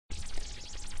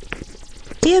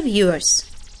Dear viewers,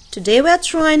 today we are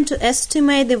trying to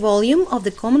estimate the volume of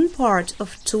the common part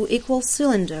of two equal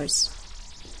cylinders.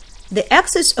 The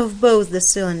axes of both the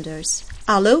cylinders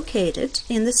are located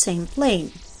in the same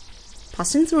plane,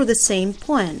 passing through the same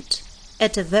point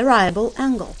at a variable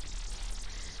angle.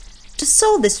 To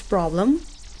solve this problem,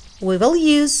 we will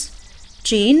use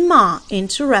GNMA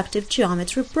interactive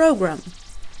geometry program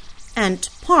and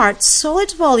part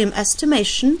solid volume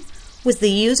estimation with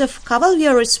the use of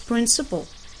Cavalieri's principle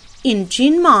in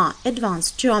GNMA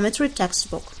Advanced Geometry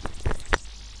textbook.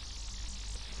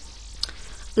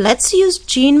 Let's use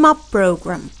GNMA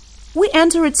program. We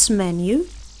enter its menu,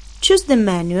 choose the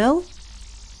manual,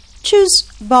 choose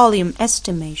volume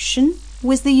estimation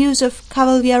with the use of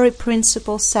Cavalieri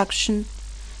principle section,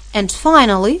 and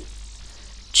finally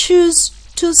choose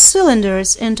two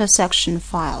cylinders intersection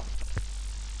file.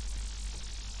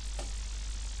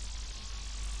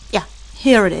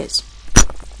 Here it is.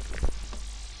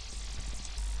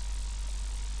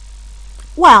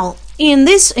 Well, in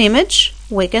this image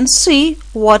we can see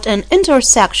what an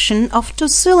intersection of two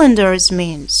cylinders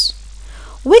means.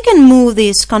 We can move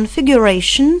this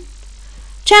configuration,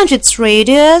 change its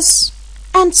radius,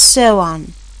 and so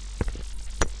on.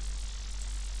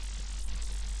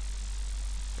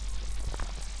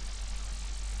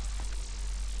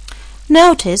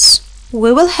 Notice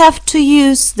we will have to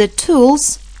use the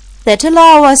tools that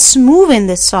allow us moving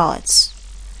the solids.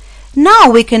 Now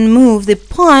we can move the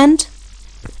point,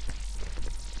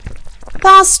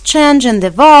 thus changing the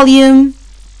volume,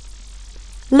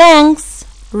 length,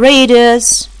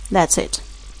 radius, that's it.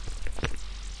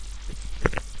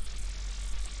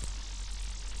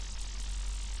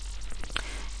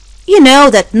 You know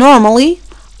that normally,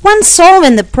 when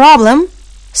solving the problem,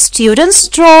 students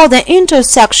draw the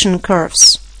intersection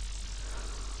curves.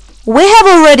 We have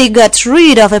already got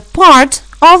rid of a part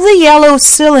of the yellow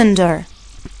cylinder,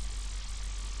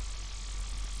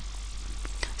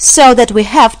 so that we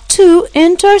have two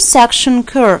intersection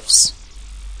curves.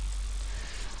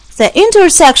 The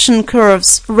intersection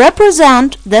curves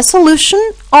represent the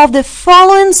solution of the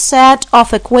following set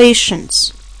of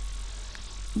equations.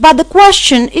 But the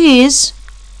question is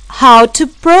how to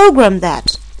program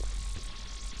that.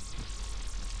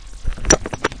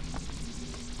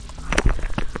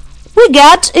 We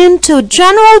get into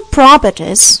General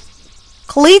Properties,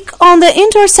 click on the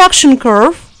intersection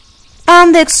curve,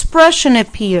 and the expression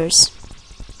appears.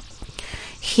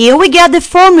 Here we get the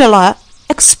formula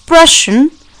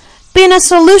expression being a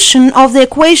solution of the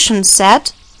equation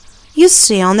set you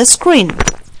see on the screen.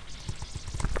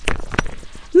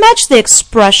 Match the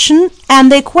expression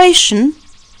and the equation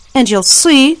and you'll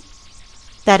see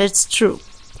that it's true.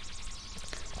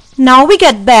 Now we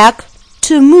get back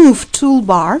to Move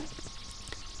toolbar.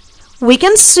 We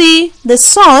can see the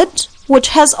solid which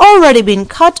has already been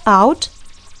cut out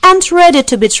and ready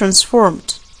to be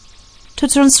transformed. To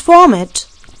transform it,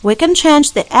 we can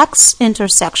change the X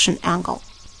intersection angle.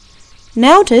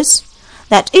 Notice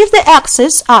that if the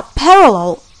axes are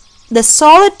parallel, the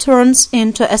solid turns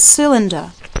into a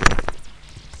cylinder.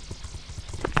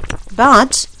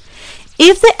 But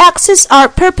if the axes are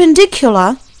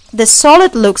perpendicular, the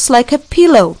solid looks like a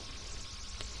pillow.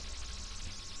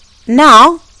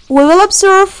 Now we will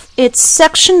observe its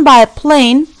section by a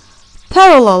plane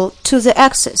parallel to the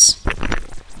axis.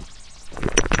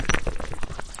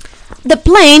 The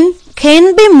plane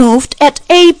can be moved at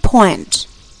a point.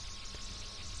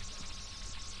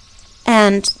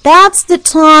 And that's the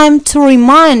time to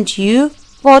remind you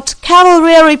what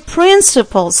Cavalieri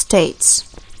principle states.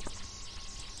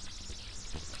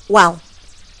 Well,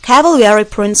 Cavalieri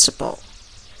principle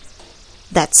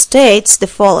that states the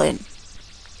following.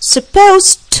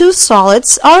 Suppose two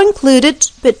solids are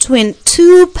included between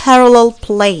two parallel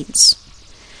planes.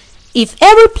 If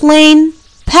every plane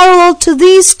parallel to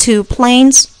these two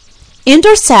planes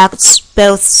intersects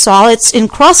both solids in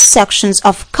cross-sections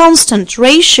of constant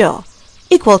ratio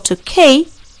equal to k,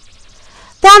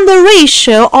 then the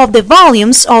ratio of the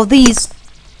volumes of these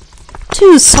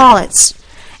two solids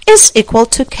is equal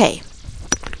to k.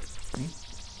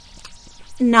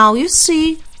 Now you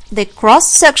see the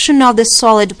cross-section of the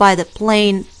solid by the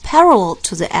plane parallel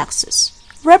to the axis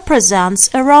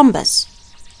represents a rhombus.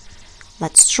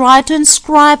 Let's try to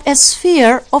inscribe a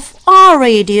sphere of r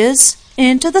radius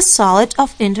into the solid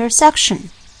of intersection.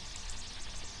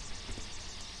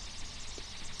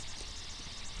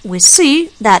 We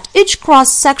see that each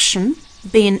cross-section,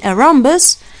 being a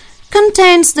rhombus,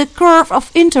 contains the curve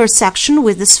of intersection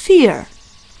with the sphere,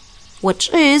 which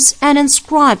is an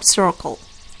inscribed circle.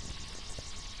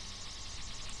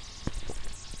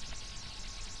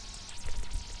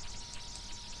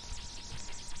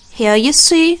 Here you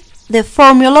see the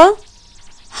formula,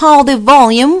 how the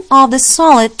volume of the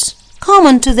solid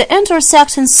common to the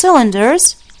intersecting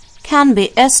cylinders can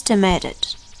be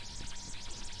estimated.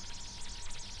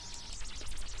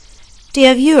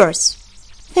 Dear viewers,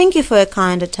 thank you for your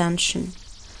kind attention.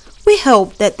 We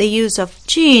hope that the use of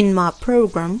GENMA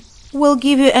program will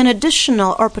give you an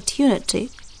additional opportunity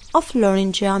of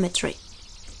learning geometry.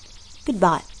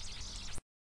 Goodbye.